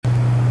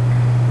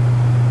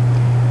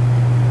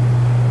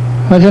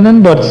ราะฉะนั้น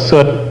บท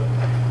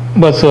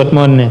สวดม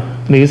นต์เนี่ย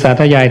หรือสา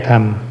ธยายธร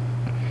รม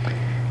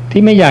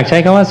ที่ไม่อยากใช้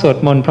คำว่าสวด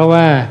มนต์เพราะ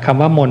ว่าค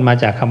ำว่ามนต์มา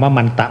จากคำว่า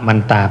มัน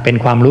ตาเป็น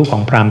ความรู้ขอ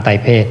งพราหมณ์ไตร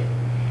เพศ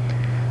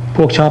พ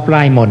วกชอบไ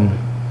ล่มนต์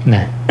น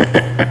ะ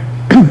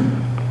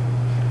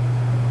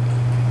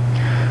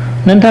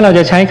นั้นถ้าเราจ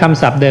ะใช้ค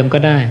ำศัพท์เดิมก็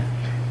ได้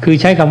คือ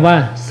ใช้คำว่า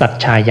สัจ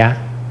ฉายะ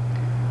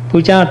พร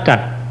ะเจ้าตรั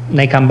สใ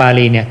นคำบา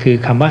ลีเนี่ยคือ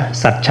คำว่า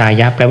สัจฉา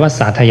ยะแปลว่า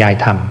สาธยาย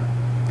ธรรม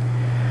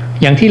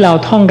อย่างที่เรา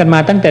ท่องกันมา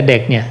ตั้งแต่เด็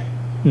กเนี่ย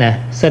นะ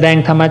แสดง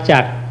ธรรมจั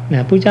กรน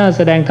ะพระเจ้าแ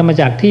สดงธรรม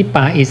จักรที่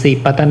ป่าอิสิ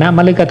ปตนม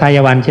ฤคทาย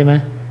วันใช่ไหม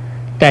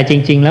แต่จ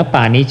ริงๆแล้ว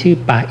ป่านี้ชื่อ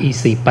ป่าอิ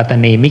สิปต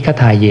เนมิค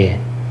ทายเย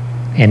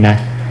เห็นนะ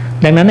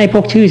ดังนั้นในพ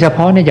วกชื่อเฉพ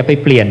าะเนี่ยอย่าไป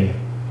เปลี่ยน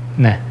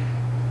นะ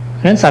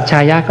นั้นสัจฉ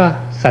ายะก็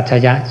สัจฉา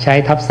ยะใช้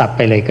ทับศัพท์ไ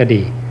ปเลยก็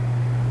ดี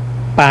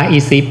ป่าอิ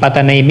สิปต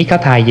เนมิค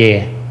ทายเย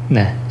น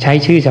ะใช้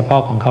ชื่อเฉพา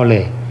ะของเขาเล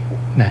ย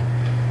นะ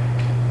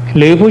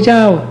หรือพระเจ้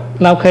า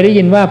เราเคยได้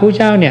ยินว่าพระ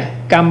เจ้าเนี่ย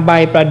กำใบ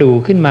ประดู่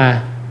ขึ้นมา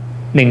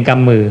1 ก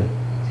ำมือ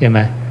ใช่ไหม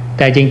แ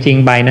ต่จริง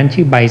ๆใบนั้น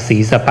ชื่อใบสี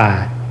สปา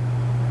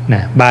น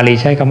ะบาลี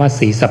ใช้คำว่า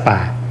สีสปา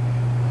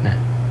นะ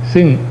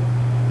ซึ่ง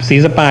สี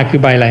สปาคือ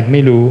ใบอะไรไ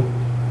ม่รู้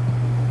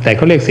แต่เข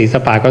าเรียกสีส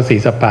ปาก็สี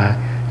สปา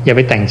อย่าไ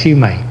ปแต่งชื่อ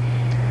ใหม่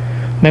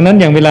ดังนั้น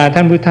อย่างเวลาท่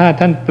านพุทธทาส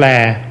ท่านแปล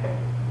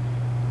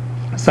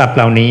ศัพท์เ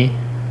หล่านี้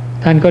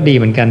ท่านก็ดี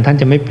เหมือนกันท่าน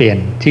จะไม่เปลี่ยน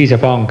ชื่อเฉ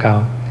พาะของเขา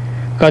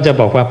ก็จะ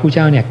บอกว่าผู้เ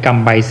จ้าเนี่ยก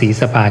ำใบสี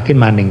สปาขึ้น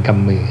มา1 ก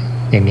ำมือ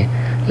อย่างนี้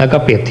แล้วก็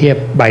เปรียบเทียบ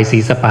ใบสี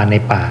สปาใน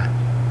ป่า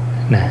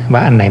นะว่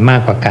าอันไหนมา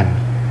กกว่ากัน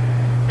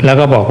แล้ว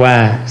ก็บอกว่า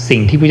สิ่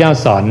งที่พระเจ้า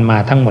สอนมา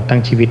ทั้งหมดทั้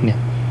งชีวิตเนี่ย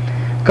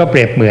ก็เป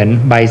รียบเหมือน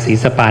ใบสี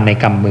สปาใน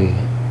กำมือ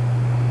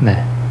นะ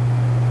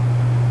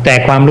แต่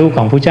ความรู้ข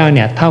องพระเจ้าเ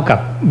นี่ยเท่ากับ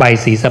ใบ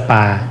สีสป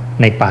า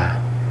ในป่า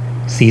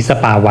สีส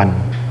ปาวัน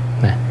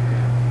นะ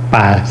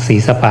ป่าสี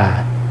สปา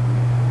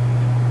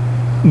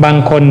บาง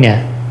คนเนี่ย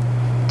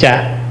จะ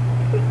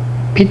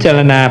พิจาร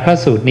ณาพระ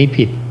สูตรนี้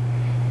ผิด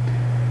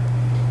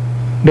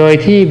โดย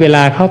ที่เวล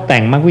าเขาแต่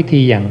งมรรควิ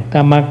ธีอย่างธ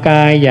รรมก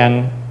ายอย่าง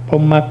พร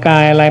หมกา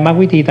ยอะไรมรรค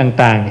วิธี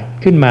ต่างๆเนี่ย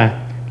ขึ้นมา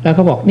แล้วเข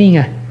าบอกนี่ไ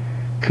ง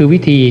คือวิ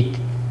ธี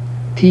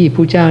ที่พ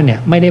ระเจ้าเนี่ย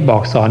ไม่ได้บอ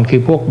กสอนคื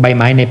อพวกใบ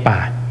ไม้ในป่า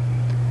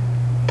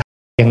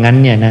อย่างนั้น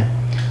เนี่ยนะ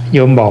โย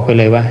มบอกไป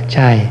เลยว่าใ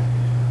ช่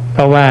เพ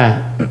ราะว่า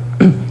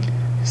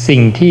สิ่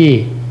งที่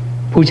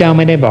พระเจ้าไ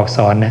ม่ได้บอกส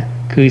อนนะ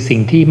คือสิ่ง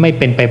ที่ไม่เ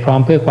ป็นไปพร้อม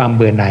เพื่อความเ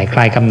บื่อหน่ายคล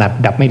ายกำหนัด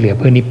ดับไม่เหลือ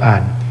เพื่อนิพพา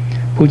น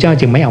พระเจ้า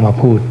จึงไม่เอามา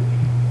พูด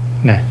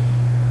นะ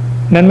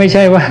นั่นไม่ใ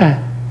ช่ว่า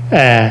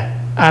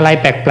อะไร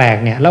แปลก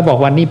ๆเนี่ยแล้วบอก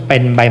ว่านี่เป็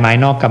นใบไม้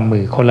นอกกำมื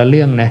อคนละเ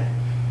รื่องนะ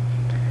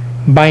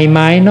ใบไ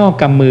ม้นอก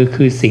กำมือ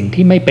คือสิ่ง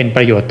ที่ไม่เป็นป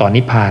ระโยชน์ต่อ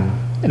นิพพาน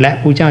และ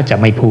พระเจ้าจะ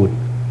ไม่พูด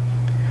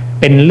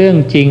เป็นเรื่อง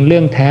จริงเรื่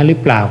องแท้หรือ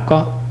เปล่าก็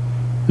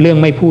เรื่อง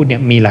ไม่พูดเนี่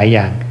ยมีหลายอ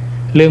ย่าง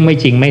เรื่องไม่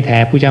จริงไม่แท้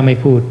พระเจ้าไม่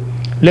พูด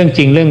เรื่องจ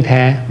ริงเรื่องแ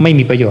ท้ไม่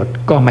มีประโยชน์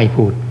ก็ไม่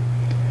พูด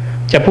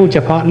จะพูดเฉ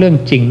พาะเรื่อง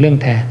จริงเรื่อง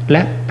แท้แล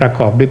ะประก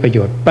อบด้วยประโย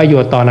ช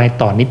น์ต่ออะไร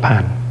ต่อนิพพา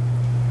น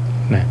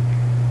นะ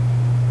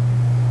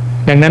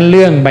ดังนั้นเ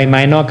รื่องใบไ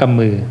ม้นอกกำ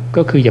มือ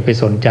ก็คืออย่าไป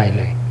สนใจ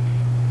เลย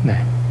นะ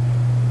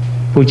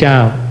พระเจ้า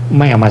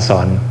ไม่เอามาส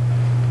อน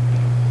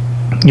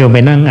โยมไป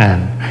นั่งอ่าน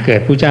เกิด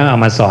พระเจ้าเอา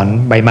มาสอน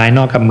ใบไม้น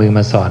อกกำมือม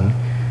าสอน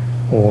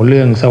โอ้เ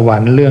รื่องสวร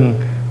รค์เรื่อง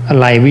อะ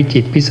ไรวิจิ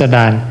ตรพิสด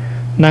าร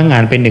นั่งอ่า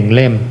นเป็น1 เ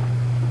ล่ม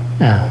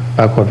ป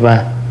รากฏว่า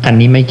อัน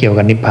นี้ไม่เกี่ยว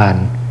กับนิพพาน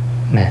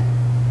นะ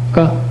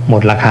ก็หม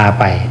ดราคา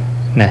ไป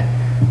นะ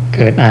เ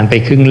กิดอ่านไป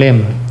ครึ่งเล่ม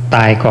ต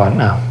ายก่อน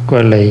ก็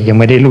เลยยัง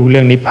ไม่ได้รู้เ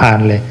รื่องนิพพาน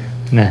เลย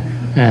นะ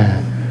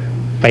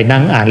ไปนั่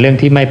งอ่านเรื่อง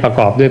ที่ไม่ประ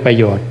กอบด้วยประ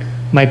โยชน์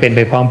ไม่เป็นไป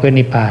พร้อมเพื่อ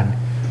นิพพาน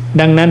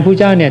ดังนั้นพระ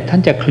เจ้าเนี่ยท่า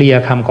นจะเคลีย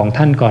ร์คำของ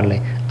ท่านก่อนเลย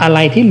อะไร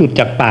ที่หลุด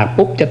จากปาก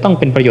ปุ๊บจะต้อง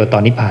เป็นประโยชน์ต่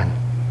อนิพพาน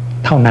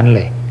เท่านั้นเ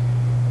ลย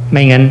ไ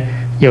ม่งั้น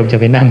โยมจะ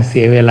ไปนั่งเ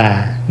สียเวลา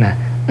นะ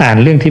อ่าน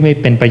เรื่องที่ไม่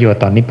เป็นประโยช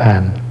น์ต่อนิพพา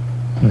น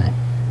นะ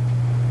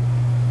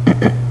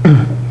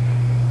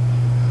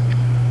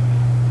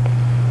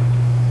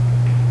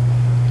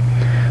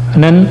เพรา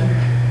ะนั้น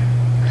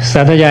ส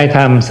าธยายธ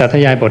รรมสาธ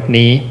ยายบท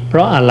นี้เพร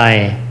าะอะไร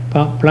เพร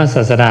าะพระศ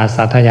าสดาส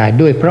าธยาย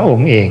ด้วยพระอง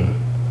ค์เอง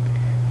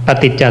ป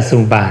ฏิจจส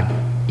มุปบาท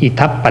อิ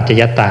ทัปปัจจ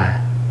ยตา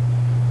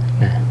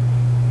นะ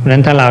เพราะนั้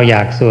นถ้าเราอย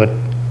ากสวด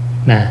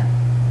นะ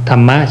ธร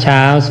รมะเช้า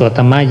สวดธ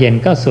รรมะเย็น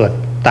ก็สวด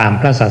ตาม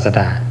พระศาส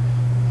ดา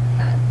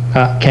นะ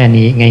ก็แค่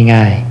นี้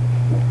ง่ายๆ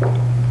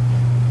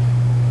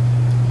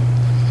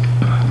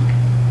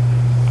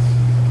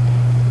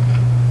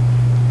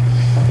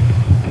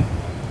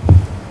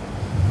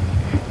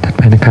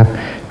นะครับ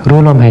รู้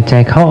ลมหายใจ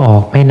เข้าออ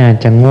กไม่นาน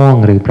จะง่วง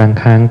หรือบาง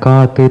ครั้งก็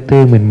ตื้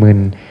อๆมึน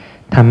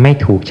ๆทำไม่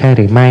ถูกใช่ห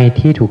รือไม่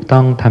ที่ถูกต้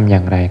องทำอย่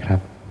างไรครับ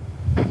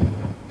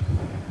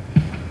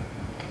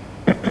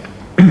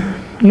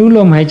รู้ล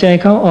มหายใจ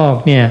เข้าออก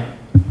เนี่ย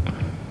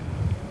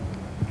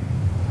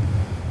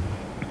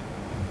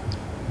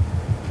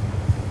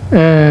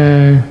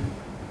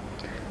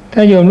ถ้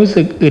าโยมรู้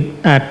สึกอึด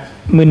อัด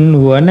มึน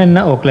หัวแน่นหน้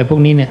าอกอะไรพว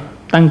กนี้เนี่ย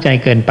ตั้งใจ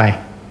เกินไป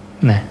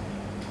นะ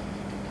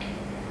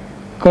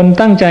คน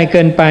ตั้งใจเ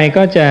กินไป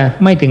ก็จะ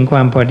ไม่ถึงคว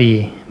ามพอดี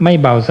ไม่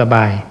เบาสบ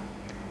าย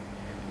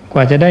ก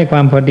ว่าจะได้คว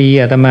ามพอดี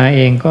อาตมาเ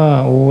องก็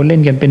เล่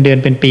นกันเป็นเดือน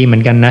เป็นปีเหมื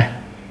อนกันนะ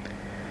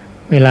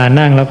เวลา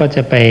นั่งแล้วก็จ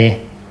ะไป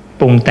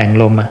ปรุงแต่ง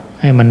ลม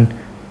ให้มัน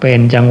เป็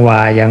นจังหวะ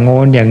อย่างโ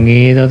น้นอย่าง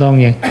นี้ต้อง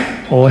อย่าง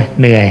โอ้ย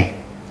เหนื่อย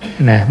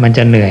นะมันจ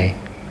ะเหนื่อย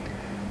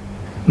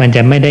มันจ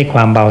ะไม่ได้คว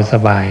ามเบาส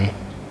บาย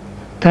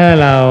ถ้า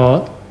เรา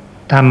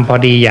ทำพอ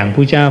ดีอย่าง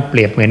ผู้เจ้าเป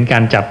รียบเหมือนกา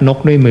รจับนก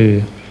ด้วยมือ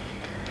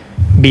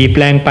บีบ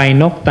แรงไป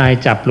นกตาย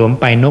จับหลวม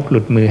ไปนกหลุ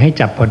ดมือให้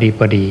จับพอ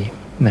ดี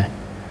นะ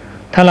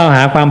ถ้าเราห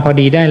าความพอ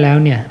ดีได้แล้ว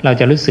เนี่ยเรา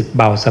จะรู้สึกเ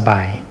บาสบ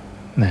าย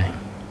นะ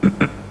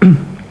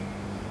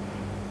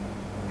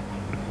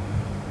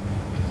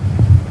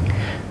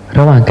ร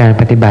ะหว่างการ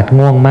ปฏิบัติ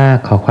ง่วงมาก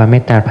ขอความเม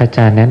ตตาพระอาจ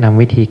ารย์แนะน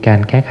ำวิธีการ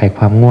แก้ไขค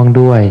วามง่วง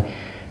ด้วย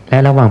และ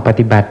ระหว่างป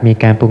ฏิบัติมี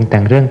การปรุงแต่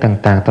งเรื่อง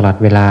ต่างๆตลอด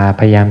เวลา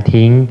พยายาม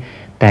ทิ้ง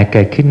แต่เ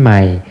กิดขึ้นใหม่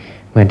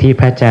เหมือนที่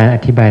พระอาจารย์อ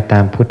ธิบายตา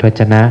มพุทธว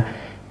จนะ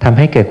ทำใ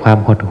ห้เกิดความ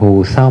หดหู่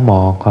เศร้าหม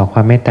องขอคว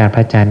ามเมตตาพร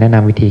ะอาจารย์แนะน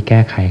ำวิธีแก้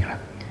ไขครับ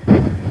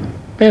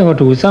ไปหด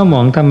หู่เศร้าหม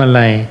องทำอะไ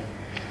ร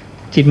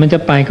จิตมันจะ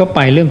ไปก็ไป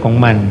เรื่องของ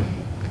มัน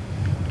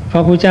เพรา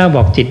ะพระเจ้าบ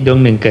อกจิตดวง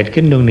หนึ่งเกิด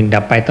ขึ้นดวงหนึ่ง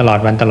ดับไปตลอด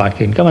วันตลอด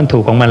คืนก็มันถู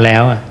กของมันแล้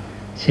ว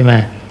ใช่ไหม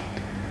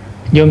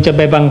โยมจะไ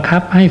ปบังคั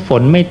บให้ฝ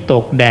นไม่ต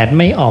กแดดไ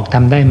ม่ออกท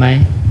ำได้ไหม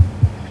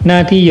หน้า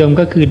ที่โยม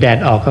ก็คือแดด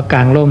ออกก็ก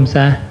างร่มซ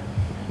ะ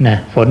นะ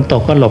ฝนต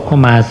กก็หลบเข้า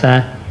มาซะ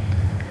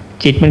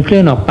จิตมันเคลื่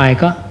อนออกไป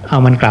ก็เอา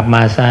มันกลับม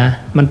าซะ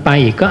มันไป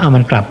อีกก็เอามั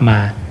นกลับมา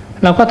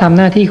เราก็ทำ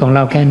หน้าที่ของเร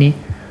าแค่นี้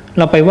เ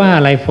ราไปว่าอ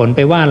ะไรฝนไ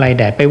ปว่าอะไร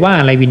แดดไปว่า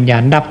อะไรวิญญา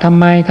ณดับทำ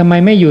ไม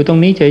ไม่อยู่ตรง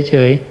นี้เฉ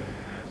ย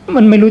ๆ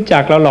มันไม่รู้จั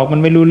กเราหรอกมั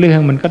นไม่รู้เรื่อง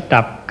มันก็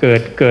ดับเกิ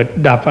ด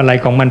ดับอะไร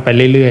ของมันไป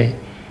เรื่อย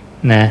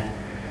ๆนะ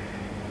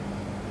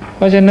เพ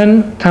ราะฉะนั้น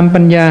ทำ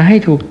ปัญญาให้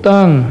ถูกต้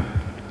อง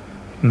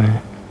นะ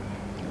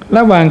ร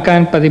ะหว่างกา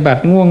รปฏิบั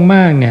ติง่วงม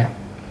ากเนี่ย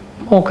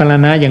โมคคัลลา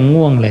นะยัง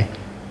ง่วงเลย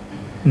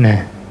นะ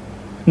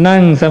นั่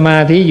งสมา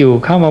ธิอยู่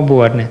เข้ามาบ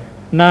วชเนี่ย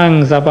นั่ง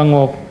สง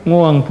บ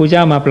ง่วงผู้เจ้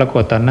ามาปราก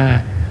ฏต่อหน้า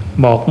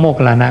บอกโมค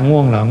คัลลานะง่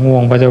วงเหรอง่ว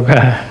งพระเจ้าค่ะ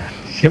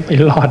จะไป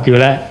รอดอยู่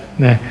แล้ว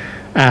นะ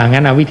งั้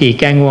นเอาวิธี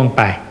แก้ง่วงไ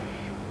ป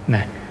น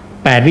ะ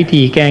8วิ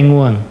ธีแก้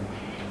ง่วง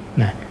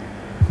นะ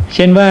เ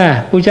ช่นว่า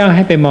ผู้เจ้าใ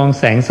ห้ไปมอง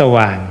แสงส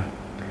ว่าง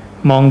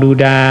มองดู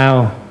ดาว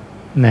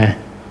นะ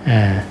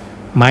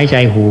ไม้ใจ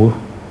หู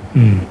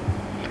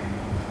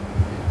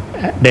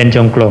เดินจ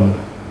งกรม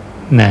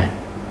นะ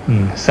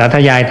สาธ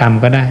ยายธรรม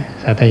ก็ได้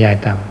สาธยาย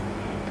ธรรม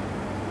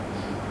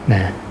น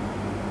ะ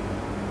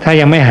ถ้า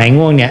ยังไม่หาย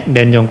ง่วงเนี่ยเ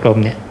ดินจงกรม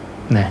เนี่ย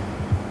นะ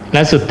แล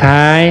ะสุด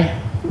ท้าย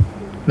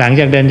หลัง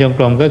จากเดินจงก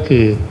รมก็คื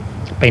อ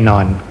ไปนอ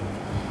น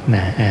น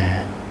ะ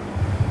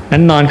นั้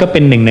นนอนก็เป็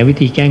นหนึ่งในวิ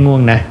ธีแก้ง่ว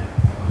งนะ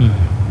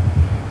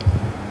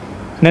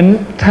นั้น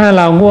ถ้าเ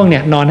ราง่วงเนี่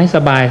ยนอนให้ส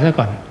บายซะ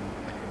ก่อน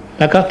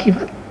แล้วก็คิด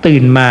ว่าตื่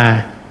นมา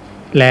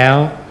แล้ว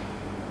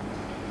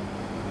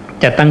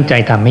จะตั้งใจ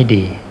ทำให้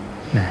ดี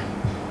นะ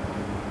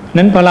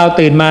นั้นพอเรา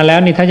ตื่นมาแล้ว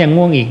นี่ถ้ายัง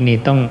ง่วงอีกนี่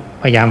ต้อง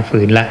พยายามฝื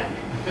นละ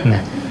น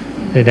ะ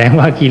แสดง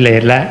ว่ากิเล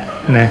สแล้ว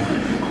นะ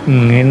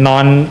นอ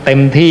นเต็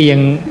มที่ยั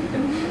ง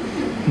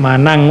มา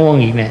นั่งง่วง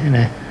อีกเนี่ยน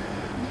ะ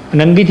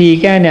นั้นวิธี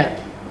แก้เนี่ย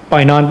ปล่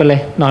อยนอนไปเล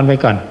ยนอนไป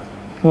ก่อน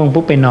ง่วง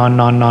ปุ๊บไปน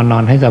อ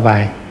นให้สบา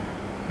ย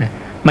นะ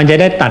มันจะ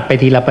ได้ตัดไป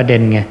ทีละประเด็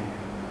นไง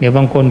เดี๋ยวบ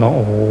างคนบอกโ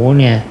อ้โห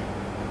เนี่ย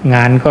ง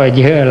านก็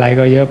เยอะอะไร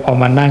ก็เยอะพอ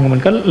มานั่งมั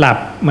นก็หลับ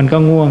มันก็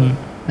ง่วง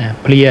นะ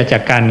เพลียจา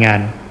กการงา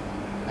น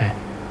นะ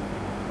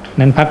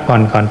นั้นพักผ่อ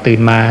นก่อนตื่น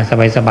มา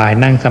สบาย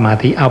ๆนั่งสมา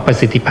ธิเอาประ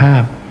สิทธิภา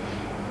พ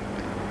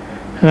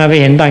เราไป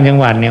เห็นต่างจัง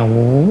หวัดเนี่ยโ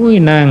อ้ย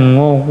นั่ง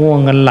ง่วง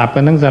กันหลับกั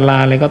นทั้งศาลา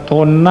เลยก็ท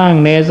นนั่ง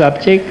เนสัต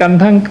เช็คกัน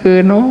ทั้งคื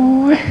นโอ้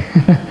ย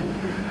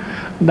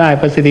ได้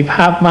ประสิทธิภ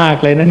าพมาก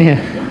เลยนะเนี่ย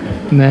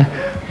นะ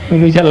ไม่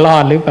รู้จะรอ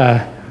ดหรือเปล่า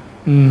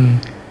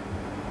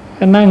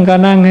ก็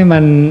นั่งให้มั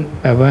น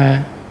แบบว่า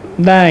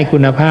ได้คุ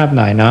ณภาพห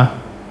น่อยเนาะ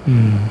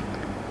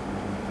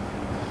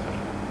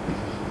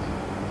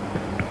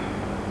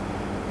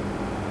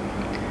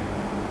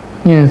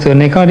เนี่ยส่วน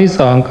ในข้อที่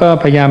2ก็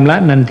พยายามละ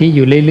นันทิอ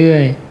ยู่เรื่อ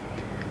ย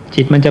ๆ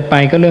จิตมันจะไป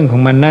ก็เรื่องขอ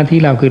งมันหน้าที่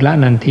เราคือละ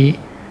นันทิ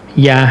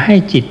อย่าให้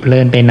จิตเพลิ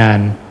นไปนาน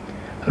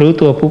รู้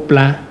ตัวปุ๊บล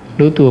ะ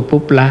รู้ตัว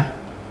ปุ๊บละ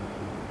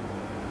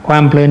ควา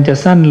มเพลินจะ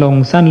สั้นลง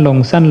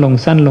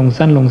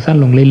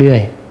เรื่อ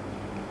ย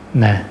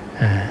ๆนะ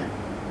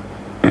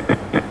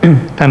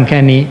ทำแค่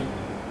นี้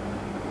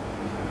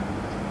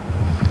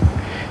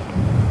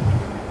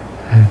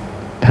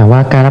ถามว่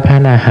าการรับประทา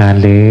นอาหาร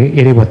หรือ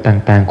อิริยาบถ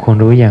ต่างๆควร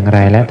รู้อย่างไร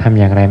และทำ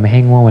อย่างไรไม่ใ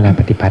ห้ง่วงเวลา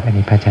ปฏิบัติอัน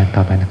นี้พระอาจารย์ต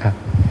อบไปนะครับ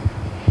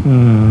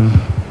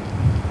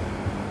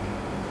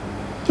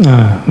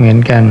เหมือน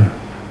กัน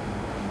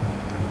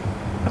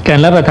การ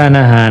รับประทาน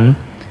อาหาร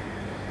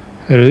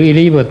หรืออิ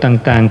ริยาบถ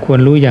ต่างๆควร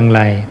รู้อย่างไ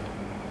ร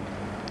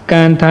ก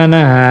ารทาน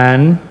อาหาร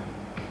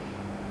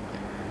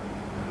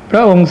พร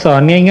ะองค์สอ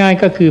นง่าย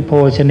ๆก็คือโภ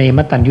ชเนม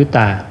ตัญญุต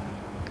า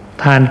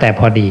ทานแต่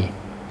พอดี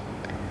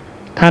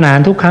ทานอาหา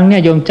รทุกครั้งเนี่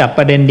ยโยมจับป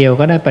ระเด็นเดียว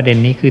ก็ได้ประเด็น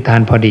นี้คือทา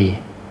นพอดี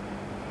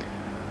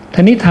ที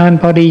นี้ทาน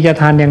พอดีจะ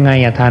ทานยังไง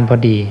ทานพอ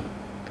ดี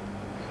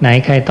ไหน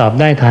ใครตอบ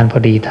ได้ทานพอ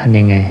ดีทาน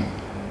ยังไง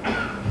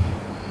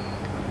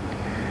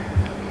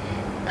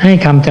ให้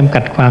คำจำกั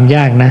ดความย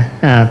ากนะ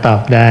ตอ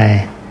บได้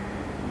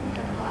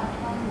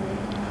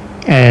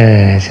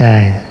ใช่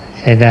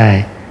ได้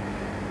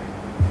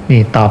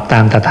นี่ตอบตา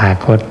มตถา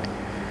คต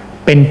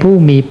ไป เป็นผู้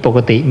มีปก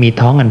ติมี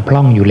ท้องอันพร่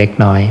องอยู่เล็ก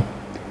น้อย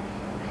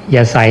อ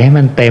ย่าใส่ให้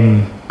มันเต็ม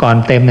ก่อน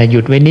เต็มนะหยุ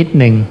ดไว้นิด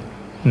หนึ่ง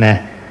นะ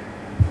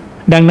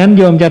ดังนั้นโ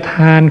ยมจะท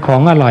านขอ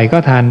งอร่อยก็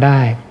ทานได้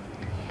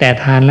แต่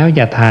ทานแล้วอ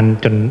ย่าทาน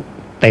จน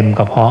เต็มก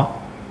ระเพาะ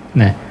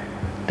นะ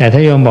แต่ถ้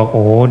าโยมบอกโ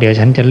อ้เดี๋ยว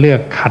ฉันจะเลือก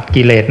ขัด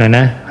กิเลสหน่อยน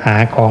ะหา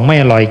ของไม่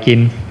อร่อยกิน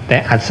แต่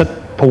อัดสัก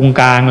พุง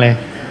กลางเลย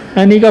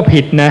อันนี้ก็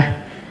ผิดนะ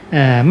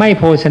ไม่โ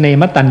ภชเน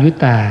มตัญยุ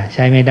ตาใ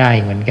ช้ไม่ได้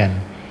เหมือนกัน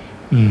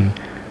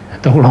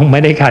ตกลงไ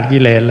ม่ได้ขัดกิ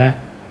เลสแล้ว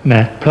น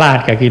ะพลาด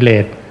กับกิเล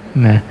ส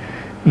นะ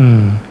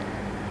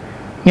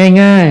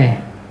ง่าย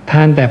ๆท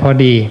านแต่พอ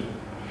ดี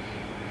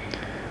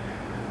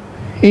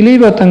อิริ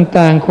บท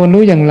ต่างๆควร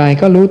รู้อย่างไร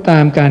ก็รู้ตา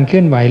มการเคลื่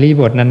อนไหวอิริ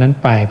บทนั้น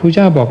ๆไปผู้เ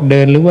จ้าบอกเ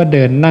ดินหรือว่าเ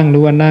ดินนั่งหรื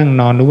อว่านั่ง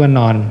นอนหรือว่าน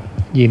อน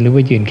ยืนหรือว่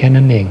ายืนแค่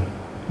นั้นเอง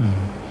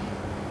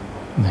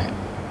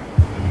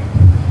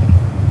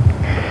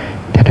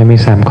แต่ถ้ามี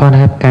3ข้อน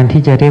ะครับการ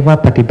ที่จะเรียกว่า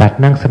ปฏิบัติ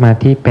นั่งสมา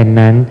ธิเป็น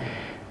นั้น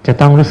จะ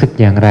ต้องรู้สึก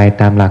อย่างไร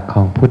ตามหลักข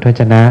องพุทธว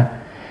จนะ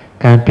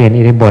การเปลี่ยน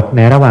อิริบทใ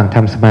นระหว่างท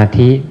ำสมา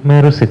ธิเมื่อ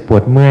รู้สึกปว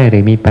ดเมื่อยหรื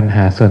อมีปัญห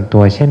าส่วนตั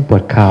วเช่นปว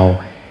ดเข่า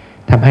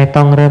ทำให้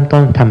ต้องเริ่ม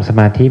ต้นทำส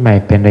มาธิใหม่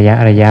เป็นระ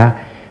ยะ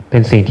เป็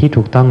นสิ่งที่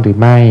ถูกต้องหรือ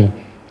ไม่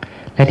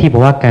และที่บอ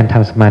กว่าการท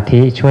ำสมาธิ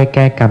ช่วยแ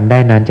ก้กรรมได้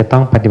นั้นจะต้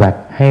องปฏิบัติ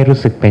ให้รู้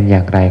สึกเป็นอย่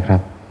างไรครั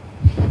บ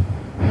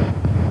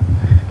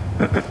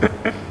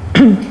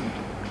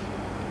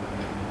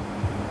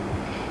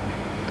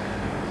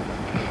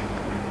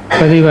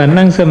ปฏิบัติ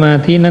นั่งสมา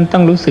ธินั้นต้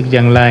องรู้สึกอ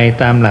ย่างไร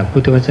ตามหลักพุ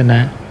ทธวจนะ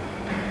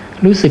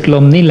รู้สึกล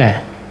มนี่แหละ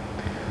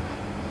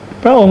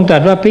พระองค์ตรั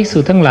สว่าภิกษุ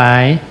ทั้งหลา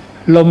ย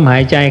ลมหา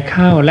ยใจเ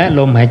ข้าและ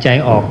ลมหายใจ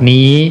ออก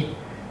นี้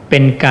เป็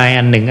นกาย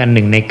อันห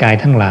นึ่งในกาย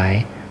ทั้งหลาย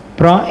เ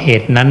พราะเห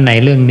ตุนั้นใน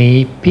เรื่องนี้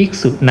ภิก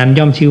ษุนั้น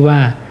ย่อมชื่อว่า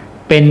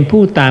เป็น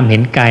ผู้ตามเห็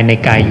นกายใน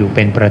กายอยู่เ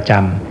ป็นประจ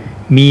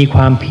ำมีค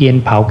วามเพียร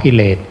เผากิเ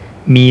ลส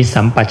มี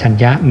สัมปชัญ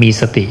ญะมี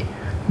สติ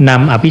น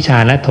ำอภิชฌา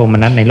และโทม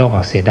นัสในโลกอ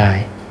อกเสียได้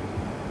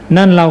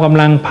นั่นเราก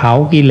ำลังเผา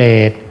กิเล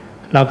ส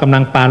เรากำลั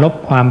งปราลบ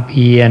ความเ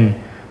พียร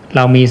เร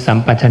ามีสัม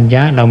ปชัญญ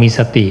ะเรามีส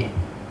ติ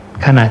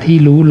ขณะที่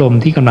รู้ลม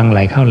ที่กำลังไหล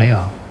เข้าไหลอ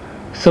อก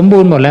สมบู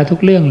รณ์หมดแล้วทุก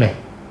เรื่องเลย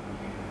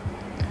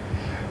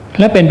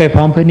และเป็นไปพ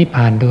ร้อมเพื่อนิพพ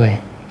านด้วย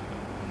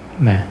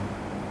นะ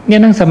เนี่ย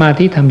นั่งสมา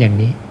ธิทำอย่าง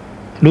นี้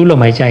รู้ลม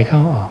หายใจเข้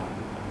าออก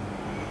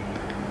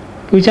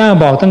พระเจ้า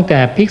บอกตั้งแต่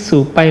ภิกษุ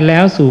ไปแล้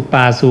วสู่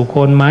ป่าสู่โค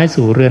นไม้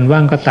สู่เรือนว่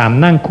างก็ตาม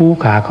นั่งคู่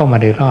ขาเข้ามา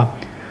โดยรอบ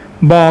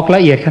บอกละ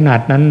เอียดขนา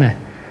ดนั้นนะ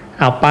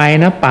เอาไป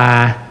นะป่า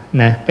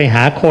นะไปห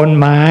าโคน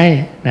ไม้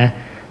นะ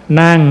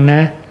นั่งน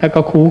ะแล้วก็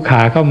คู่ข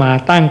าเข้ามา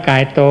ตั้งกา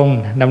ยตรง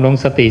ดำรง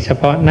สติเฉ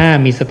พาะหน้า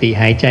มีสติ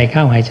หายใจเ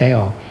ข้าหายใจอ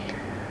อก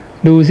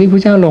ดูสิพระ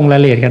เจ้าลงรา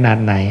ยละเอียดขนาด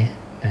ไหน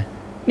นะ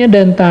เนี่ยเ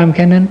ดินตามแ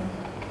ค่นั้น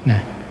นะ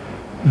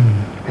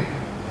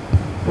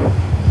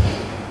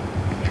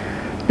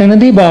ดังนั้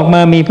นที่บอกม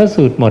ามีพระ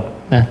สูตรหมด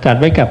นะจัด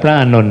ไว้กับพระ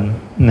อานนท์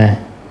นะ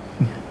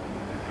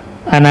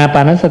อานาป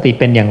านสติ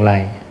เป็นอย่างไร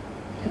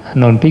อา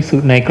นนท์ภิกษุ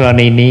ในกร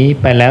ณีนี้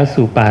ไปแล้ว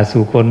สู่ป่า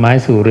สู่โคนไม้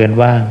สู่เรือน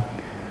ว่าง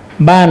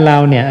บ้านเรา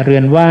เนี่ยเรื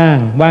อนว่า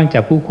งจา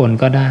กผู้คน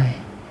ก็ได้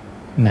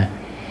นะ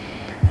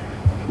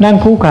นั่ง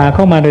คู่ขาเ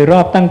ข้ามาโดยร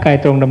อบตั้งกาย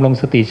ตรงดำรง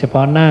สติเฉพา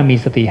ะหน้ามี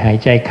สติหาย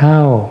ใจเข้า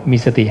มี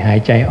สติหาย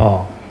ใจออ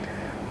ก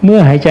เมื่อ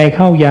หายใจเ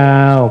ข้ายา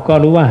วก็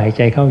รู้ว่าหายใ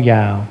จเข้าย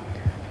าว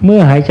เมื่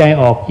อหายใจ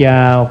ออกย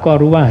าวก็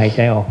รู้ว่าหายใ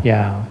จออกย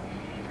าว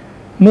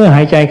เมื่อห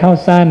ายใจเข้า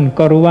สั้น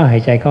ก็รู้ว่าหา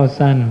ยใจเข้า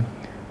สั้น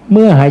เ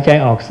มื่อหายใจ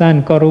ออกสั้น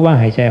ก็รู้ว่า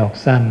หายใจออก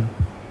สั้น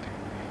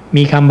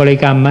มีคำบริ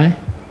กรรมไหม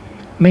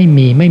ไม่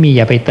มีอ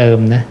ย่าไปเติม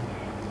นะ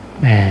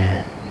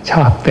ช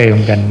อบเติม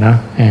กันเนาะ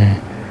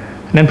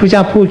นั้นพระเจ้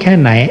าพูดแค่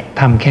ไหน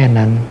ทำแค่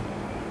นั้น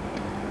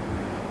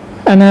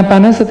อานาปา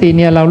นสติเ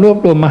นี่ยเรารวบ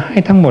รวมมาให้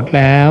ทั้งหมดแ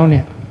ล้วเ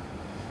นี่ย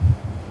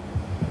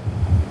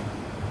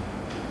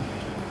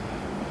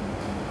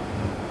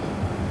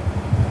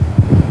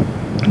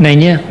ใน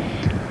เนี่ย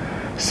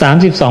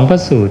32พระ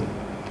สูตร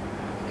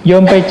โย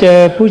มไปเจอ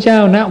ผู้เจ้า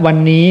ณวัน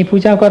นี้ผู้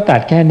เจ้าก็ตั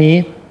ดแค่นี้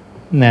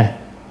นะ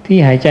ที่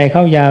หายใจเข้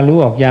ายาวรู้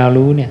ออกยาว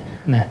รู้เนี่ย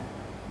นะ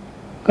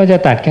ก็จะ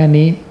ตัดแค่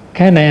นี้แ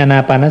ค่ในอานา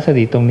ปานส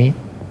ติตรงนี้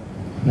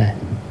นะ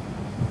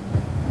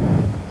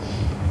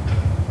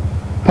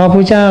พอ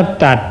ผู้เจ้า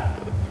ตัด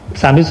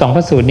32พ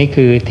ระสูตรนี้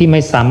คือที่ไ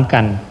ม่ซ้ำกั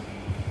น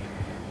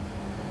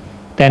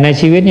แต่ใน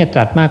ชีวิตเนี่ยต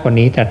รัสมากกว่า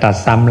นี้แต่ตัด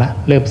ซ้ำละ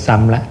เริ่มซ้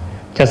ำละ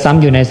จะซ้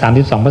ำอยู่ใน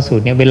32พระสู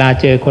ตรเนี่ยเวลา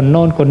เจอคนโ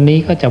น้นคนนี้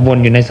ก็จะวน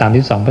อยู่ใน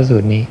32พระสู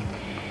ตรนี้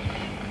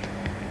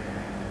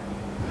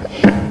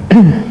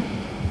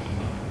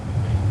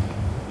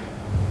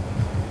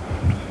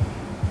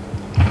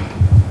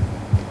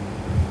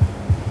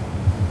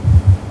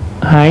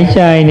หายใ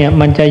จเนี่ย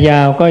มันจะย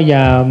าวก็ย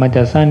าวมันจ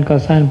ะสั้นก็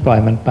สั้นปล่อย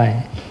มันไป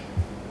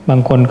บา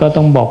งคนก็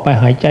ต้องบอกไป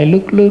หายใจลึ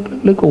ก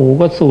โอ้โห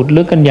ก็สูด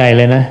ลึกกันใหญ่เ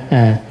ลยนะ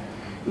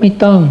ไม่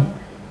ต้อง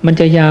มัน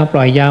จะยาวป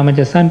ล่อยยาวมัน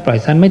จะสั้นปล่อย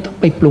สั้นไม่ต้อง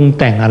ไปปรุง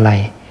แต่งอะไร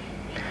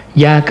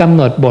อย่ากำห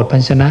นดบทพั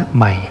นชนะใ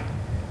หม่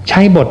ใ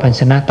ช้บทพัน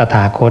ชนะตถ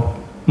าคต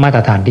มาต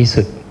รฐานที่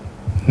สุด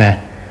นะ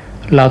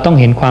เราต้อง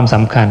เห็นความส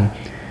ำคัญ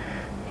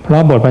เพรา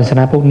ะบทพันชน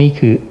ะพวกนี้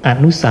คืออ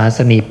นุสาส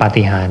นีปา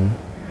ฏิหาริย์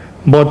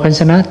บทพัน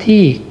ชนะ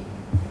ที่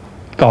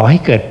ก่อให้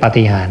เกิดปา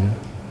ฏิหาริย์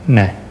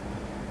นะ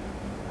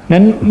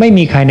นั้นไม่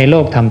มีใครในโล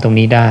กทำตรง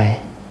นี้ได้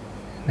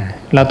นะ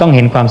เราต้องเ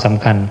ห็นความส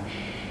ำคัญ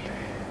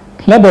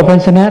และบทพัน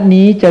ชนะ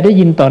นี้จะได้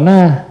ยินต่อหน้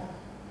า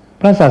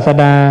พระศาส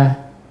ดา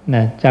น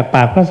ะจากป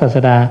ากพระศาส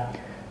ดา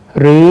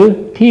หรือ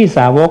ที่ส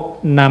าวก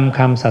นำค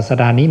ำศาส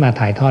ดานี้มา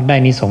ถ่ายทอดได้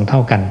นิสงส์เท่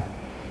ากัน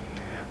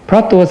เพรา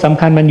ะตัวสำ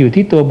คัญมันอยู่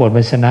ที่ตัวบท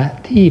พันชนะ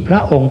ที่พระ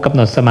องค์กำห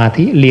นดสมา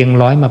ธิเรียง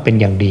ร้อยมาเป็น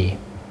อย่างดี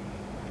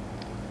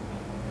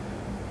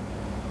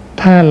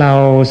ถ้าเรา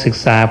ศึก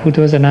ษาพุทธ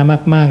วจนะ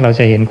มากๆเรา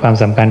จะเห็นความ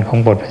สำคัญของ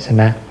บทพันช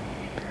นะ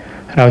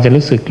เราจะ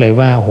รู้สึกเลย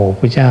ว่าโอ้โห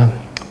พระเจ้า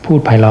พูด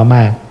ไพเราะม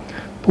าก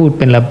พูดเ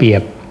ป็นระเบีย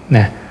บน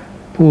ะ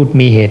พูด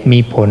มีเหตุมี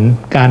ผล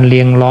การเรี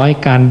ยงร้อย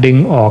การดึง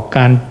ออกก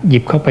ารหยิ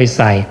บเข้าไปใ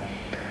ส่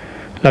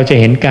เราจะ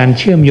เห็นการเ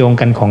ชื่อมโยง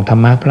กันของธร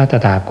รมะพระต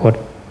ถาคต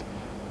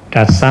ต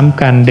รัสซ้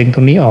ำกันดึงต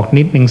รงนี้ออก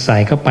นิดนึงใส่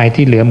เข้าไป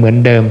ที่เหลือเหมือน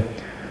เดิม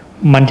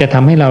มันจะท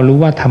ำให้เรารู้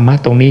ว่าธรรมะ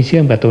ตรงนี้เชื่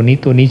อมกับตัวนี้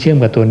ตัวนี้เชื่อม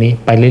กับตัวนี้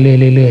ไปเ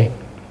รื่อย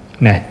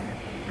ๆนะ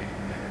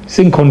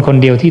ซึ่งคนคน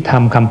เดียวที่ท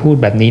ำคำพูด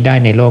แบบนี้ได้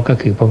ในโลกก็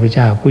คือพระพุทธเ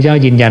จ้าพระเจ้า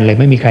ยืนยันเลย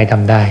ไม่มีใครท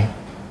ำได้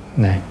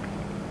นะ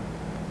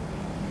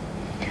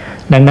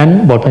ดังนั้น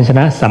บทพันชน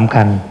ะสำ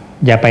คัญ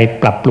อย่าไป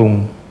ปรับปรุง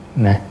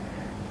นะ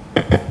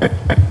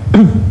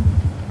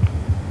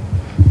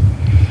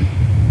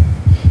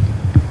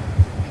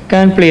ก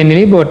ารเปลี่ยนอิ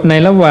ริยาบถใน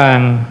ระหว่าง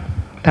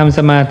ทำส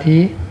มาธิ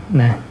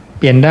นะเ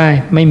ปลี่ยนได้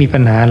ไม่มีปั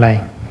ญหาอะไร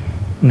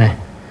นะ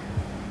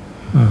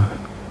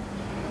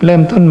เริ่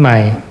มต้นใหม่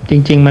จ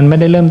ริงๆมันไม่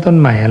ได้เริ่มต้น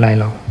ใหม่อะไร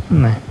หรอก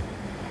นะ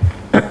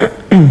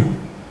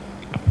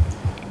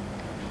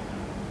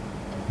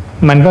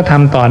มันก็ท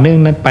ำต่อเนื่อง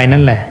นั้นไปนั่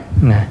นแหละ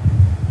นะ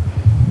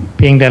เ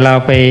พียงแต่เรา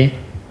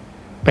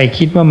ไป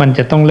คิดว่ามันจ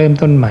ะต้องเริ่ม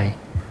ต้นใหม่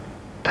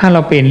ถ้าเร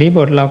าเปลี่ยนอิริยาบ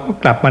ถเราก็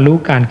กลับมารู้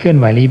การเคลื่อน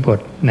ไหวอิริยาบถ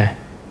นะ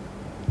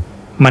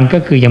มันก็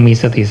คือยังมี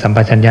สติสัมป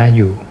ชัญญะอ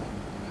ยู่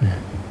นะ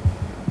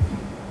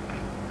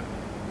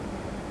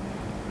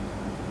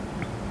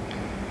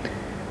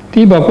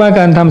ที่บอกว่า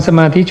การทำสม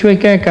าธิช่วย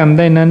แก้กรรมไ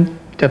ด้นั้น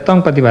จะต้อง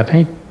ปฏิบัติใ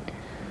ห้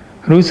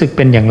รู้สึกเ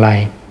ป็นอย่างไร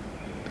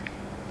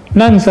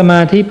นั่งสม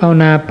าธิภาว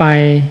นาไป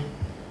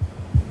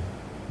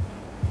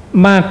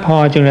มากพอ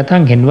จนกระทั่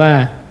งเห็นว่า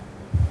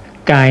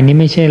กายนี้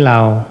ไม่ใช่เรา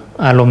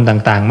อารมณ์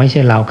ต่างๆไม่ใ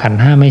ช่เราขันธ์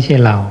ห้าไม่ใช่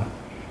เรา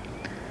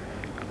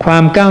ควา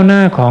มก้าวหน้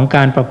าของก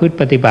ารประพฤติ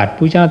ปฏิบัติ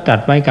ผู้เจ้าตรัส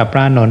ไว้กับพร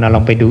ะอานนท์ล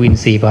องไปดูอิน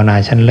ทรีย์ภาวนา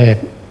ชั้นเลิศ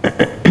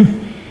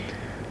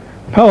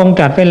พระองค์ต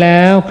รัสไปแล้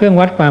วเครื่อง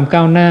วัดความก้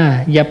าวหน้า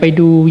อย่าไป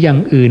ดูอย่าง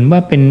อื่นว่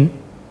าเป็น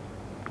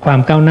ความ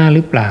ก้าวหน้าห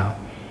รือเปล่า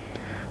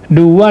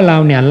ดูว่าเรา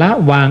เนี่ยละ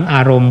วางอ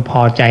ารมณ์พ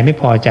อใจไม่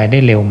พอใจได้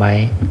เร็วไหม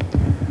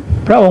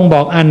พระองค์บ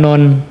อกอาน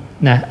นท์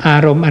นะอา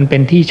รมณ์อันเป็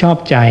นที่ชอบ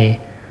ใจ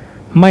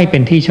ไม่เป็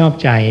นที่ชอบ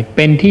ใจเ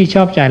ป็นที่ช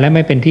อบใจและไ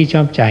ม่เป็นที่ช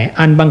อบใจ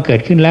อันบังเกิด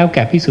ขึ้นแล้วแ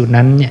ก่ภิกษุ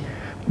นั้นเนี่ย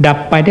ดับ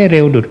ไปได้เ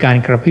ร็วดุจการ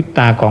กระพริบต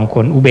าของค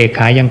นอุเบกข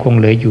ายังคง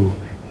เหลืออยู่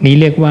นี้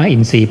เรียกว่าอิ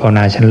นทรีย์ภาวน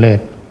าชั้นเลิศ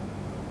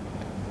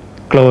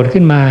โกรธ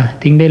ขึ้นมา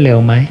ทิ้งได้เร็ว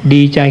ไหม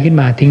ดีใจขึ้น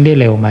มาทิ้งได้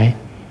เร็วไหม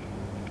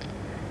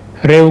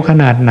เร็วข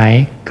นาดไหน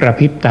กระ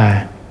พริบตา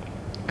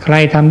ใคร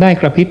ทำได้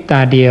กระพริบตา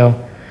เดียว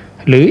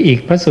หรืออีก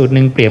พระสูตรห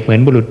นึ่งเปรียบเหมือ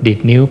นบุรุษดีด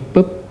นิ้ว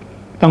ปุ๊บ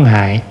ต้องห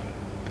าย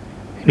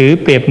หรือ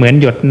เปรียบเหมือน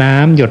หยดน้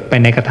ำหยดไป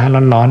ในกระทะ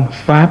ร้อน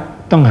ๆฟ้า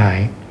ต้องหา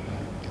ย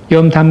โย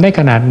มทำได้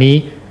ขนาดนี้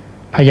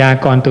พยา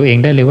กรณ์ตัวเอง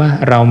ได้เลยว่า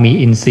เรามี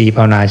อินทรีย์ภ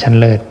าวนาชั้น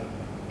เลิศ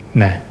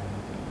นะ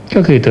ก็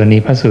คือตัวนี้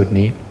พระสูตร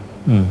นี้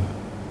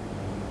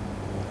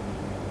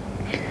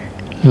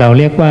เรา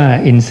เรียกว่า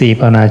อินทรีย์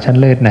ภาวนาชั้น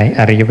เลิศในอ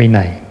ริยวิ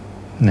นัย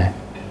นะ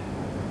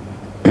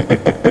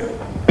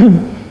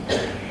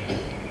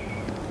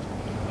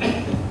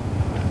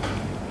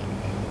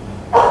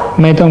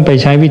ไม่ต้องไป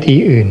ใช้วิธี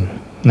อื่น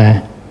นะ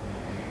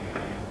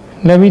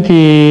และวิ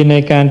ธีใน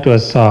การตรว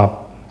จสอบ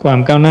ความ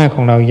ก้าวหน้าข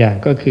องเราอย่าง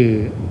ก็คือ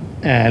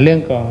เรื่อง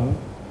ของ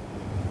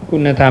คุ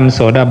ณธรรมโส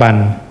ดาบัน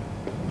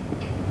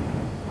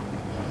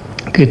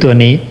คือตัว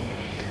นี้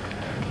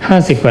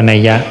50 กว่านัย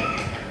ยะ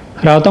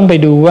เราต้องไป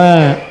ดูว่า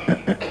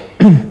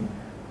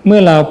เมื่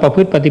อเราประพ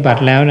ฤติปฏิบั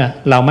ติแล้วน่ะ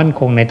เรามั่น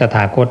คงในตถ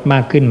าคตมา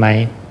กขึ้นไหม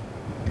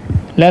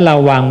และเรา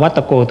วางวัต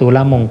โกตูล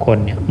มงคล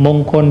เนี่ยมง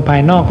คลภา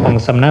ยนอกของ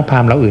สำนักพรา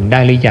หมณ์เราอื่นได้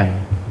หรือยัง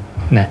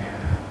นะ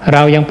เร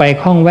ายังไป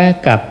ข้องแวะ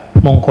กับ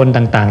มงคล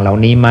ต่างๆเหล่า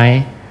นี้ไหม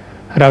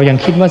เรายัง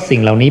คิดว่าสิ่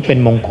งเหล่านี้เป็น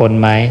มงคล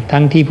ไหม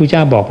ทั้งที่พระเจ้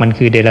าบอกมัน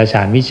คือเดรัจฉ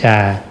านวิชา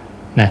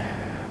นะ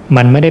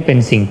มันไม่ได้เป็น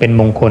สิ่งเป็น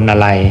มงคลอะ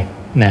ไร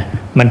นะ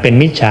มันเป็น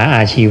มิจฉาอ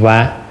าชีวะ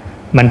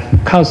มัน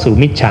เข้าสู่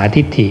มิจฉา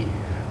ทิฏฐิ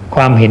ค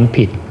วามเห็น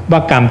ผิดว่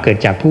ากรรมเกิด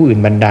จากผู้อื่น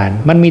บันดาล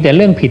มันมีแต่เ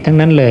รื่องผิดทั้ง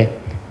นั้นเลย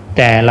แ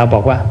ต่เราบอ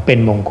กว่าเป็น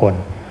มงคล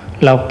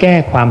เราแก้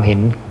ความเห็น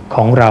ข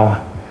องเรา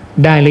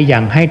ได้หรือยั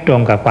งให้ตร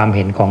งกับความเ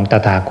ห็นของต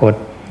ถาคต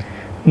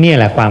นี่แ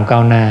หละความก้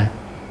าวหน้า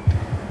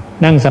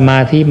นั่งสมา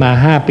ธิมา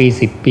5 ปี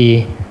10 ปี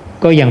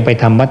ก็ยังไป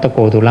ทำวัตโก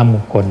ตุลม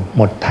งคลห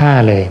มดท่า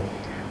เลย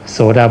โส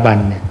ดาบัน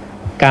เนี่ย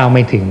ก้าวไ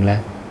ม่ถึงแล้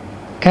ว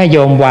แค่โย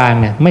มวาง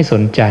เนี่ยไม่ส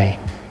น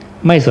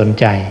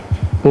ใจ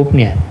ปุ๊บ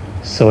เนี่ย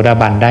โสดา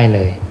บันได้เล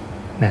ย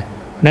นะ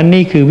นั่น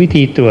นี่คือวิ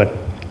ธีตรวจ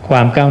คว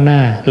ามก้าวหน้า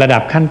ระดั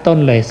บขั้นต้น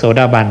เลยโส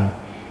ดาบัน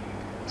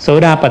โส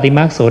ดาปฏิม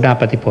รรคโสดา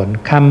ปฏิผล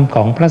คำข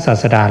องพระศา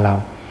สดาเรา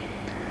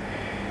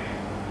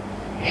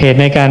เหตุ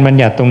ในการบัญ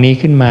ญัติตรงนี้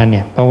ขึ้นมาเ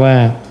นี่ยเพราะว่า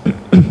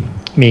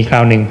มีครา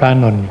วหนึ่งพระ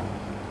นนท์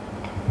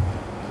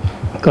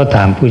ก็ถ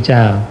ามผู้เจ้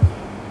า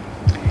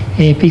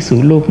ภิกษุ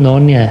รูปโน้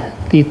นเนี่ย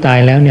ที่ตาย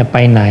แล้วเนี่ยไป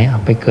ไหนเอ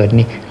าไปเกิด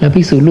นี่แล้ว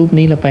ภิกษุรูป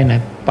นี้เราไปไหน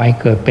ไป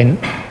เกิดเป็น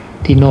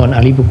ที่โน่นอ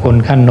ริบุคคล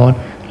ขั้นโน้น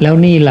แล้ว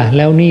นี่ล่ะแ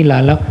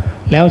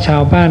ล้วชา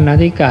วบ้านนา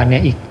ทิกาเนี่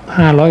ยอีก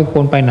500 ค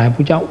นไปไหน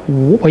ผู้เจ้าโ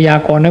อ้พยา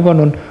กรณ์ให้พระ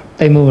นนท์เ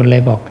ต็มหมดเล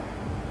ยบอก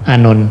อา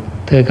นนท์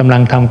เธอกำลั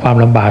งทำความ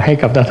ลำบากให้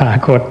กับตถา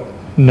คต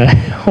นะ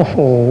โอ้โห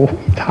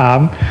ถาม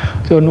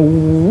จน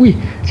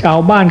ชาว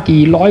บ้าน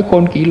กี่ร้อย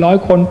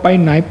คนไป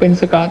ไหนเป็น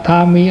สกทา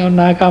มีอ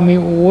นาคามี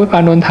พระ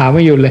อานนท์ถามไ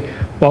ม่หยุดเลย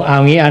บอกเอา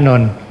งี้อาน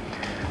นท์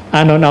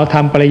เอาท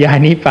ำปริยาย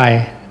นี้ไป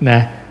นะ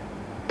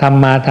ธรร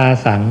มาทา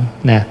สัง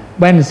นะ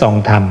แว่นส่อง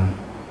ธรรม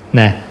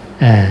นะ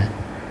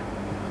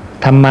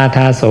ธรรมาท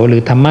าโสหรื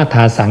อธรรมท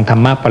าสังธร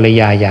รมปริ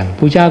ยายอย่าง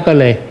ผู้เจ้าก็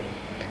เลย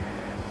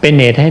เป็น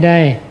เหตุให้ได้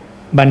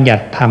บัญญั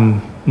ติธรร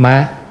มะ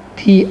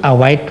ที่เอา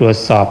ไว้ตรวจ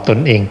สอบตน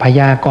เองพ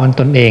ยากรณ์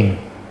ตนเอง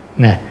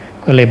นะ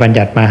ก็เลยบัญ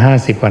ญัติมา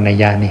50 กว่านัย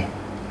ยะนี่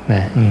น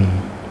ะ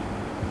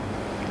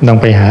ต้อง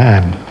ไปหาอ่า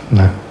น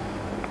นะ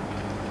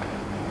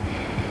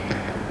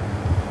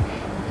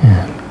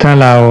ถ้า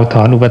เราถ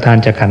อนอุปทาน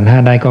จากขันธ์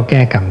 5ได้ก็แ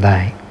ก้กรรมได้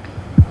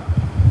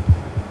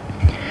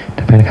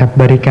ต่อไปครับ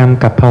บริกรรม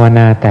กับภาวน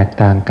าแตก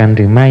ต่างกันห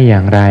รือไม่อย่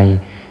างไร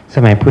ส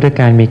มัยพุทธก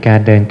าลมีการ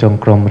เดินจง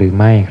กรมหรือ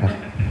ไม่ครับ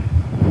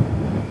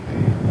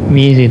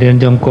มีสิเดิน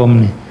จงกรม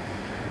เนี่ย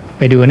ไ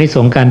ปดูอานิส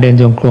งส์การเดิน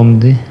จงกรม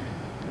สิ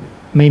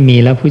ไม่มี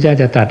แล้วพระเจ้า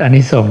จะตรัสอา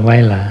นิสงส์ไว้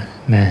ล่ะ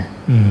นะ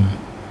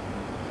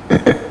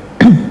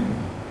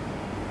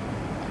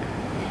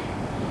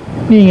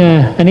นี่ไง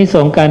อานิส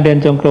งส์การเดิน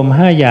จงกรม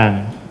5 อย่าง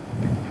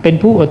เป็น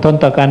ผู้อดทน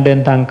ต่อการเดิน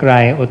ทางไกล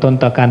อดทน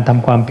ต่อการท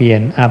ำความเพีย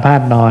รอาพา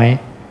ธน้อย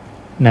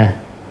นะ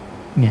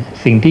เนี่ย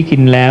สิ่งที่กิ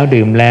นแล้ว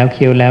ดื่มแล้วเ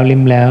คี้ยวแล้วลิ้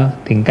มแล้ว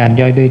ถึงการ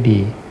ย่อยด้วยดี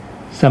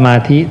สมา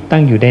ธิตั้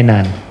งอยู่ได้นา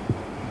น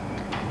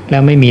แล้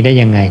วไม่มีได้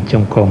ยังไงจ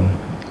งกรม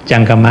จั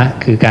งกมะ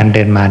คือการเ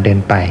ดินมาเดิน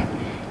ไป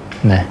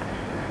นะ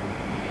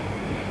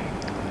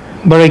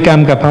บริกรร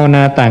มกับภาวน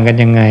าต่างกัน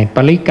ยังไงป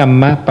ริกรร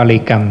มะปริ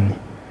กรรม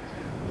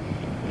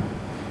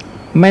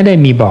ไม่ได้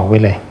มีบอกไว้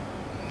เลย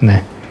น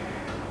ะ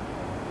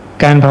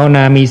การภาวน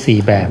ามี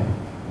4 แบบ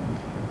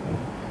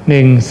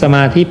 1. สม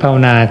าธิภาว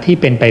นาที่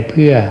เป็นไปเ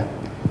พื่อ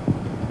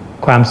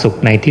ความสุข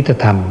ในทิฏฐ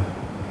ธรรม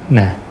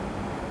นะ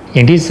อ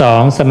ย่างที่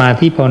 2. สมา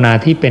ธิภาวนา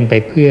ที่เป็นไป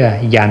เพื่อ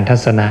ญาณทั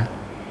ศนะ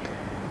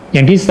อ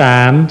ย่างที่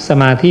 3. ส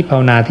มาธิภา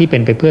วนาที่เป็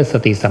นไปเพื่อส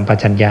ติสัมป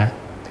ชัญญะ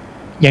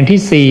อย่าง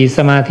ที่ 4. ส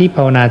มาธิภ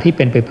าวนาที่เ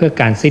ป็นไปเพื่อ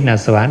การสิ้นอา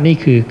สวะนี่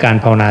คือการ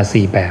ภาวนา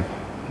4 แบบ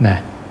นะ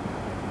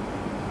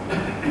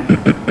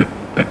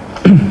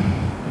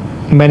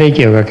ไม่ได้เ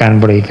กี่ยวกับการ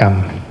บริกรรม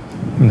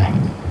นะ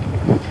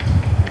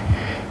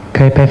เค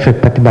ยไปฝึก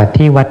ปฏิบัติ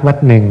ที่วัด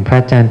หนึ่งพระ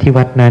อาจารย์ที่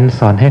วัดนั้น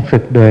สอนให้ฝึ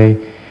กโดย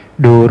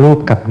ดูรูป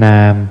กับน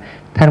าม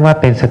ท่านว่า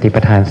เป็นสติปั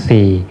ฏฐาน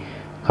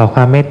4ขอคว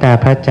ามเมตตา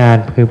พระอาจาร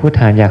ย์คือผู้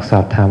ถามอยากสอ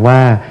บถามว่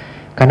า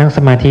การนั่งส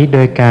มาธิโด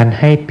ยการ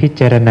ให้พิ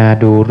จารณา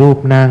ดูรูป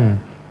นั่ง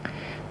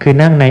คือ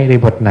นั่งในอิริ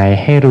ยาบถไหน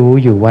ให้รู้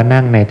อยู่ว่า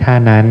นั่งในท่า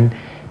นั้น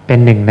เป็น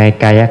หนึ่งใน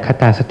กายค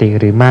ตาสติ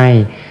หรือไม่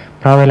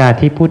เพราะเวลา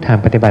ที่ผู้ถาม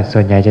ปฏิบัติส่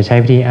วนใหญ่จะใช้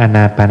วิธีอาน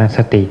าปานส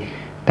ติ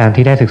ตาม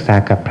ที่ได้ศึกษา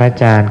กับพระอ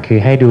าจารย์คือ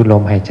ให้ดูล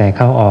มหายใจเ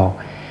ข้าออก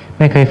ไ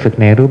ม่เคยฝึก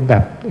ในรูปแบ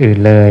บอื่น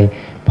เลย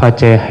พอ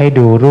เจอให้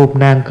ดูรูป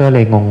นั่งก็เล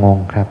ยงง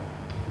ๆครับ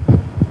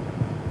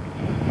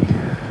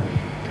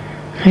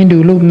ให้ดู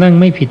รูปนั่ง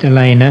ไม่ผิดอะไ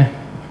รนะ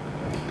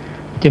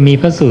จะมี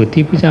พระสูตร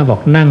ที่พระเจ้าบอ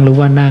กนั่งรู้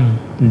ว่านั่ง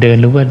เดิน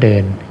รู้ว่าเดิ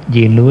น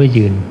ยืนรู้ว่า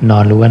ยืนนอ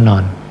นรู้ว่านอ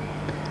น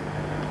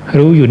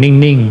รู้อยู่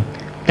นิ่ง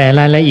ๆแต่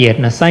รายละเอียด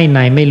นะไส้ใน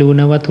ไม่รู้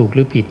นะว่าถูกห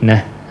รือผิดนะ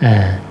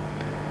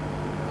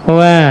เพราะ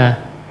ว่า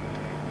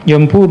โย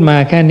มพูดมา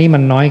แค่นี้มั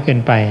นน้อยเกิน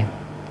ไป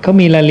เขา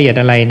มีรายละเอียด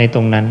อะไรในต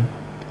รงนั้น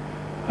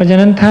เพราะฉะ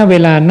นั้นถ้าเว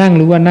ลานั่ง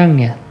รู้ว่านั่ง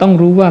เนี่ยต้อง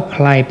รู้ว่าใค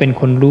รเป็น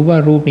คนรู้ว่า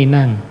รูปนี้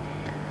นั่ง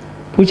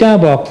พระเจ้า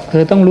บอกเธ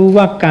อต้องรู้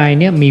ว่ากาย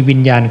เนี่ยมีวิ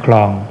ญญาณคร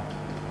อง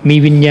มี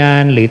วิญญา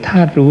ณหรือธ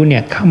าตุรู้เนี่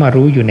ยเข้ามา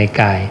รู้อยู่ใน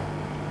กาย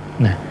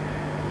นะ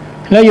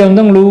แล้วโยม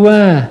ต้องรู้ว่า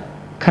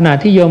ขณะ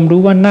ที่โยม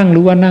รู้ว่านั่ง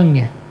เ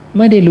นี่ยไ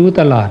ม่ได้รู้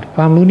ตลอดค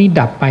วามรู้นี้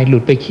ดับไปหลุ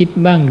ดไปคิด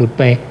บ้างหลุด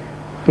ไป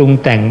ปรุง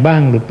แต่งบ้า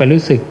งหลุดไป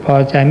รู้สึกพอ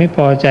ใจไม่พ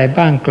อใจ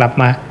บ้างกลับ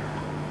มา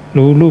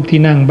รู้รูปที่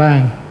นั่งบ้าง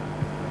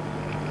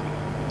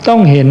ต้อ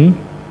งเห็น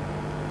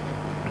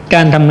ก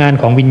ารทำงาน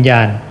ของวิญญ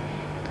าณ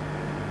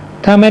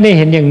ถ้าไม่ได้เ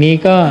ห็นอย่างนี้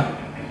ก็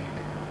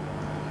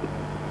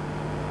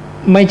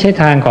ไม่ใช่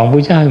ทางของพร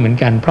ะเจ้าเหมือน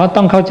กันเพราะ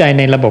ต้องเข้าใจใ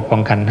นระบบขอ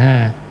งขันธ์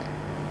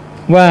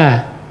 5ว่า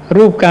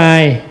รูปกา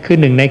ยคือ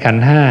หนึ่งในขัน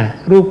ธ์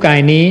 5รูปกาย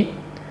นี้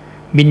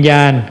วิญญ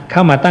าณเข้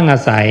ามาตั้งอา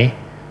ศัย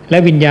และ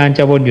วิญญาณจ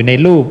ะวนอยู่ใน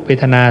รูปเว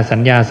ทนาสัญ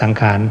ญาสัง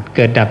ขารเ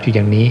กิดดับอยู่อ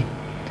ย่างนี้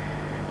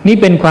นี่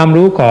เป็นความ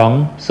รู้ของ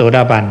โสด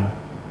าบัน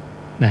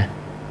นะ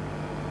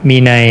มี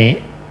ใน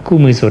คู่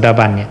มือโสดา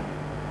บันเนี่ย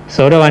โส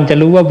ดาบันจะ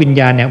รู้ว่าวิญ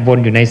ญาณเนี่ยวน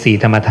อยู่ใน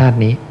4ธรรมธาตุ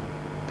นี้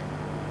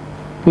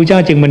พระเจ้า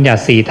จึงบัญญั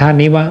ติ4ธาตุ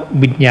นี้ว่า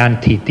วิญญาณ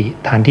ทิฏฐิ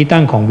ฐานที่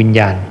ตั้งของวิญ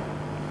ญาณ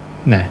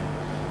นะ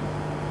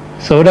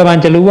โสดาบัน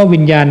จะรู้ว่าวิ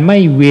ญญาณไม่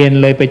เวียน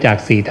เลยไปจาก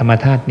4ธรรม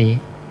ธาตุนี้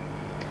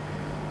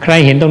ใคร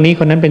เห็นตรงนี้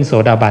คนนั้นเป็นโส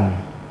ดาบัน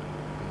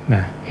น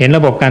ะเห็นร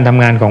ะบบการท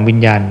ำงานของวิญ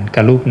ญาณ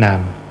กับรูปนาม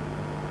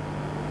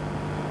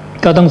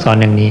ก็ต้องสอน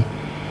อย่างนี้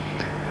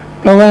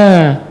เพราะว่า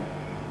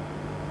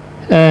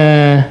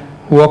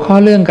หัวข้อ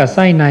เรื่องกับไ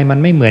ส้ในมัน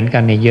ไม่เหมือนกั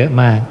นเนี่ยเยอะ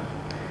มาก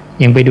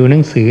ยังไปดูหนั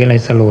งสืออะไร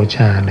สโลช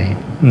าอะไร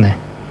นะ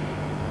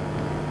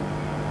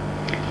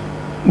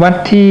วัด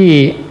ที่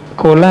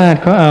โคราช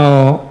เขาเอา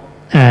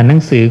หนั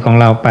งสือของ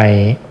เราไป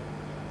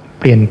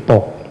เปลี่ยนป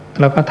ก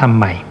แล้วก็ทำ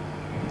ใหม่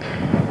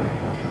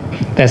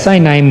แต่ไส้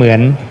ในเหมือ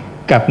น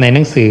กับในห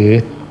นังสือ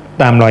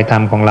ตามรอยธร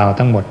รมของเรา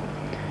ทั้งหมด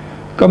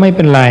ก็ไม่เ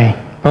ป็นไร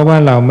เพราะว่า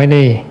เราไม่ไ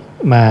ด้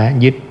มา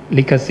ยึด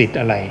ลิขสิทธิ์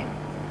อะไร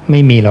ไ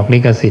ม่มีหรอกลิ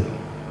ขสิทธิ์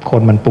ค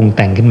นมันปรุงแ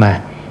ต่งขึ้นมา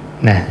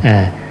นะ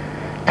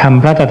ค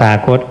ำพระตถา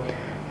คต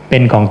เป็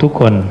นของทุก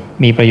คน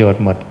มีประโยช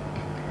น์หมด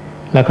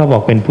แล้วเขาบอ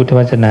กเป็นพุทธว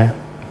จนะ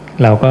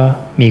เราก็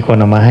มีคน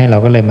เอามาให้เรา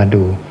ก็เลยมา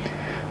ดู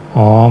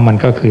อ๋อมัน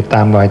ก็คือต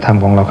ามรอยธรรม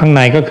ของเราข้างใ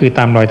นก็คือต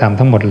ามรอยธรรม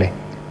ทั้งหมดเลย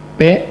เ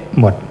ป๊ะ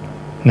หมด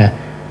นะ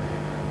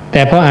แ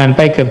ต่พออ่านไ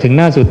ปเกือบถึงห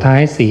น้าสุดท้าย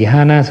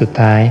 4-5 หน้าสุด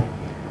ท้าย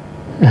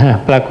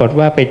ปรากฏ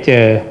ว่าไปเจ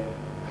อ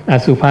อ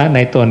สุภะใน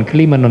ตนค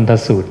ลิมนนท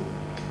สูตร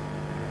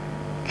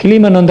คลิ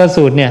มนนท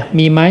สูตรเนี่ย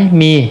มีไหม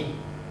มี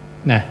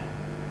นะ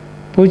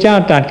พระเจ้า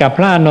ตรัสกับพ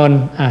ระอานนท์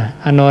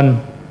อานนท์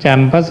จ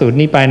ำพระสูตร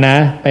นี้ไปนะ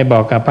ไปบอ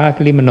กกับพระค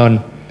ลิมนนท์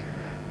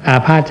อา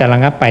พาธจะระ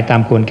งับไปตา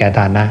มควรแก่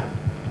ฐานะ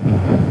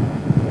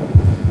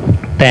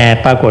แต่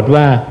ปรากฏ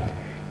ว่า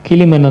ค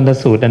ลิมนนท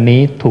สูตรอันนี้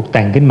ถูกแ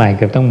ต่งขึ้นใหม่เ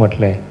กือบทั้งหมด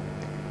เลย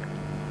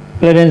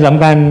ประเด็นส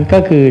ำคัญก็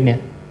คือเนี่ย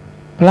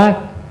พระ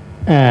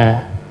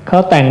เขา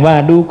แต่งว่า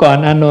ดูก่อน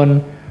อานนท์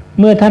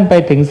เมื่อท่านไป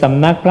ถึงส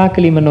ำนักพระก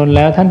ลิมนนท์แ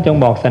ล้วท่านจง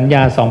บอกสัญญ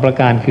า2ประ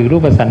การคือรู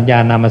ปสัญญา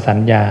นามสัญ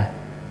ญา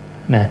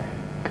นะ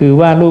คือ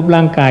ว่ารูป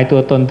ร่างกายตั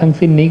วตนทั้ง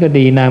สิ้นนี้ก็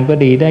ดีนามก็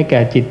ดีได้แก่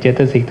จิตเจต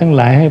สิกทั้งห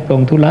ลายให้ปร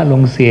งทุละล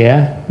งเสีย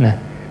นะ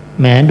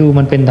แหมดู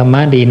มันเป็นธรรม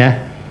ะดีนะ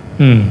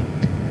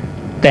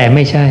แต่ไ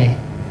ม่ใ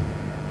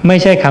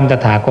ช่คำต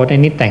ถาคตอั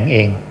นนี้แต่งเอ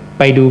ง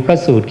ไปดูพระ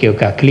สูตรเกี่ยว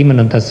กับคลิม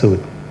นนทสูต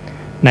ร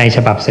ในฉ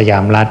บับสยา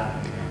มรัฐ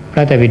พร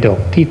ะไตรปิฎก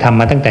ที่ทำ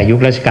มาตั้งแต่ยุค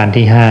รัชกาล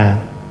ที่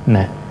5น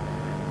ะ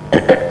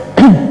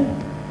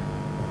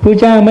พระ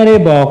เจ้าไม่ได้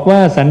บอกว่า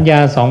สัญญา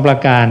2ประ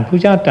การพระ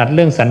เจ้าตรัสเ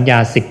รื่องสัญญา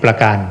10ประ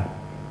การ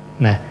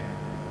นะ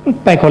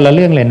ไปคนละเ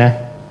รื่องเลยนะ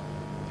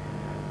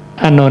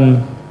อานนท์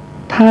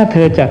ถ้าเธ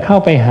อจะเข้า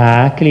ไปหา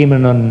กลิม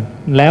นนท์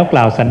แล้วก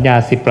ล่าวสัญญา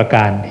10ประก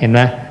ารเห็นไหม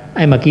ไ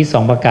อ้เมื่อกี้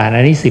2ประการ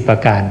อันนี้10ปร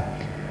ะการ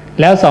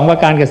แล้ว2ประ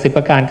การกับ10ป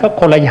ระการก็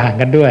คนละอย่าง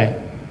กันด้วย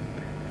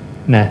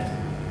นะ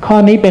ข้อ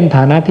นี้เป็นฐ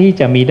านะที่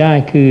จะมีได้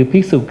คือภิ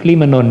กษุคลิ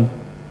มนนท์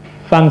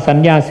ฟังสัญ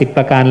ญา10ป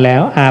ระการแล้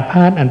วอาพ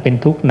าธอันเป็น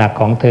ทุกข์หนัก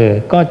ของเธอ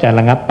ก็จะร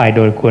ะงับไปโ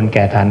ดยควรแ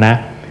ก่ฐานะ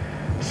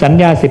สัญ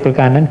ญา10ประ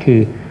การนั้นคือ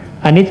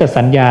อนิจจ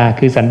สัญญา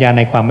คือสัญญาใ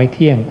นความไม่เ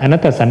ที่ยงอนั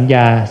ตตสัญญ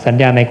าสัญ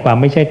ญาในความ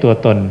ไม่ใช่ตัว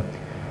ตน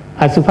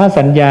อสุภ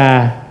สัญญา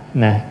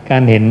นะกา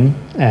รเห็น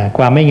ค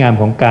วามไม่งาม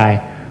ของกาย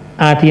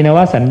อาทินว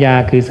สัญญา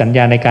คือสัญญ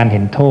าในการเ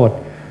ห็นโทษ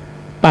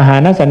ปหา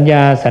นสัญญ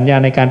าสัญญา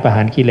ในการประห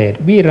ารกิเลส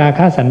วิราค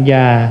ะสัญญ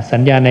าสั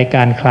ญญาในก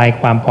ารคลาย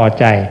ความพอ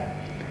ใจ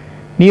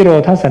นิโร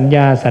ธสัญญ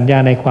าสัญญา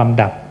ในความ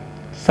ดับ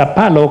สัพพ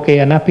ะโลเก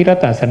อนัพพิร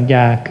ตสัญญ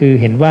าคือ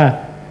เห็นว่า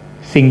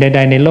สิ่งใด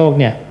ๆในโลก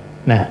เนี่ย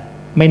นะ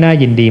ไม่น่า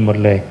ยินดีหมด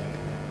เลย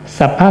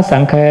สัพพะสั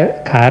ง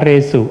ขาเร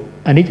สุ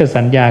อนิจจ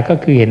สัญญาก็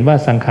คือเห็นว่า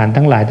สังขาร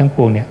ทั้งหลายทั้งป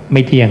วงเนี่ยไ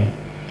ม่เที่ยง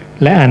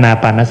และอานา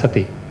ปานส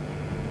ติ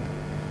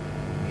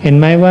เห็น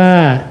ไหมว่า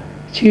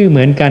ชื่อเห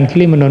มือนกันค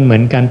ลิมนนท์เหมื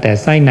อนกันแต่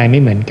ไส้ในไ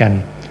ม่เหมือนกัน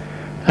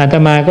อาต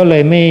มาก็เล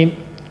ย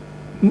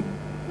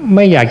ไ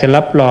ม่อยากจะ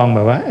รับรองแบ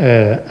บว่า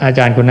อาจ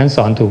ารย์คนนั้นส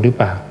อนถูกหรือเ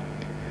ปล่า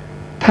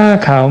ถ้า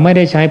เขาไม่ไ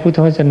ด้ใช้พุทธ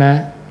วจนะ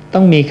ต้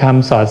องมีค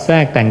ำสอดแทร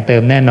กแต่งเติ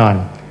มแน่นอน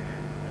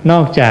นอ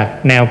กจาก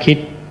แนวคิด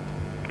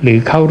หรือ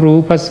เขารู้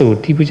พระสูต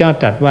รที่พระเจ้า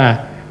ตรัสว่า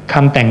ค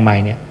ำแต่งใหม่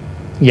เนี่ย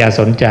อย่า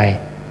สนใจ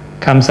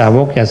คำสาว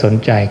กอย่าสน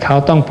ใจเขา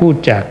ต้องพูด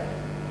จาก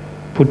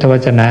พุทธว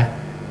จนะ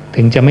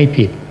ถึงจะไม่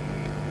ผิด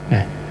น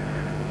ะ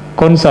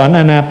คนสอนอ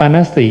านาปาน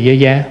สติเยอะ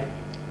แยะ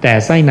แต่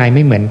ไส้ในไ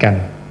ม่เหมือนกัน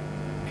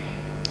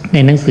ใน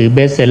หนังสือเบ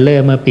สเซลเลอ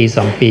ร์เมื่อปี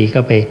2ปีก็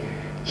ไป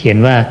เขียน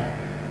ว่า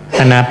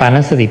อานาปาน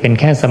สติเป็น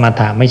แค่สม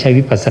ถะไม่ใช่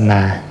วิปัสสนา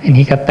อัน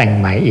นี้ก็แต่ง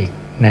ใหม่อีก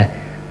นะ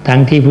ทั้ง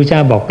ที่พระเจ้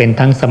าบอกเป็น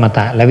ทั้งสมถ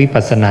ะและวิ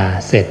ปัสสนา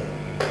เสร็จ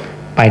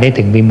ไปได้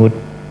ถึงวิมุตติ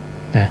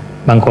นะ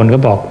บางคนก็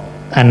บอก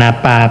อานา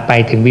ปาไป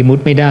ถึงวิมุต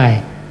ติไม่ได้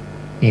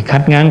นี่คั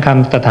ดง้างค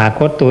ำตถาค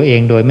ตตัวเอ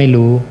งโดยไม่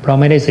รู้เพราะ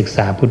ไม่ได้ศึกษ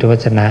าพุทธว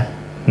จนะ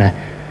นะ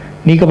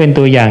นี่ก็เป็น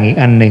ตัวอย่างอีก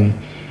อันหนึ่ง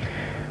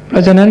เพรา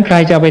ะฉะนั้นใคร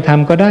จะเอาไปท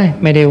ำก็ได้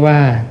ไม่ได้ว่า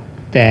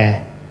แต่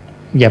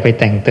อย่าไป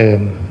แต่งเติม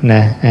น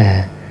ะ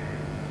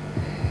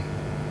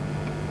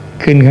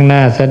ขึ้นข้างหน้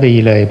าซะดี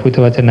เลยพุทธ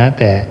วจนะ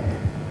แต่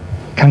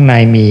ข้างใน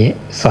มี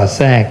สอดแ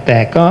ทรกแต่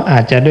ก็อา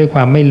จจะด้วยคว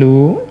ามไม่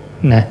รู้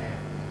นะ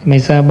ไม่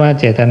ทราบว่า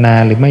เจตนา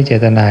หรือไม่เจ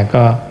ตนา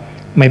ก็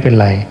ไม่เป็น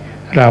ไร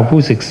เราผู้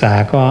ศึกษา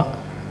ก็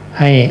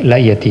ให้ละ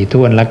เอียดถี่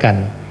ถ้วนแล้วกัน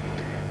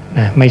น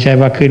ะไม่ใช่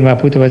ว่าขึ้นว่า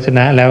พุทธวจน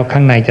ะแล้วข้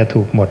างในจะ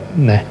ถูกหมด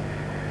นะ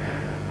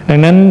ดัง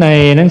นั้นใน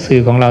หนังสือ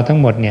ของเราทั้ง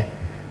หมดเนี่ย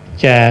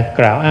จะ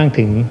กล่าวอ้าง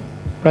ถึง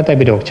พระไตร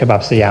ปิฎกฉบับ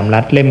สยามรั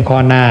ฐเล่มข้อ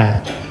หน้า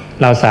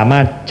เราสามา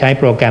รถใช้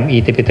โปรแกรมอี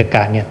ติปิฎก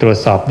ะเนี่ยตรวจ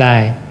สอบได้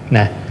น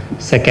ะ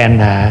สแกน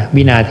หา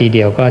วินาทีเ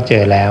ดียวก็เจ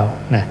อแล้ว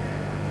นะ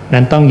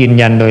นั้นต้องยืน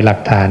ยันโดยหลัก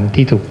ฐาน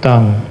ที่ถูกต้อ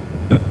ง